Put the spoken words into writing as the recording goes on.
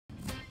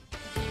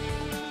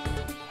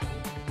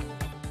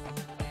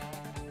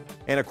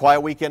And a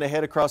quiet weekend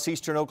ahead across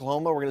eastern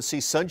Oklahoma. We're going to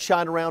see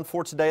sunshine around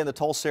for today in the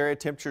Tulsa area.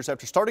 Temperatures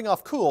after starting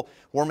off cool,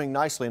 warming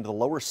nicely into the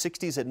lower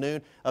 60s at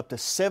noon, up to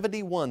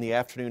 71 the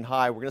afternoon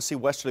high. We're going to see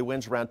westerly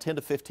winds around 10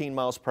 to 15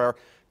 miles per hour.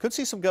 Could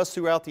see some gusts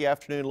throughout the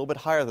afternoon, a little bit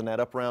higher than that,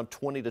 up around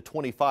 20 to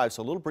 25.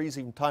 So a little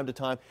breezy from time to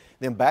time.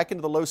 Then back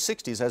into the low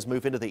 60s as we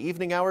move into the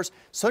evening hours.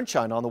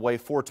 Sunshine on the way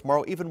for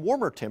tomorrow. Even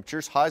warmer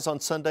temperatures, highs on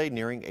Sunday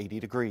nearing 80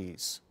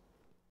 degrees.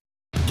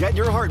 Get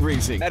your heart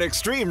racing at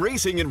Extreme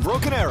Racing in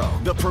Broken Arrow,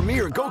 the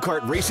premier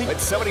go-kart racing at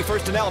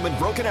 71st and Elm in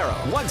Broken Arrow.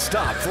 One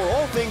stop for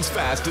all things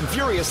fast and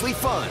furiously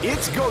fun.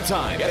 It's go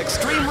time at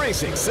Extreme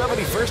Racing,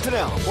 71st and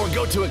Elm, or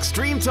go to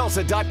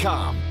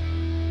extremetulsa.com.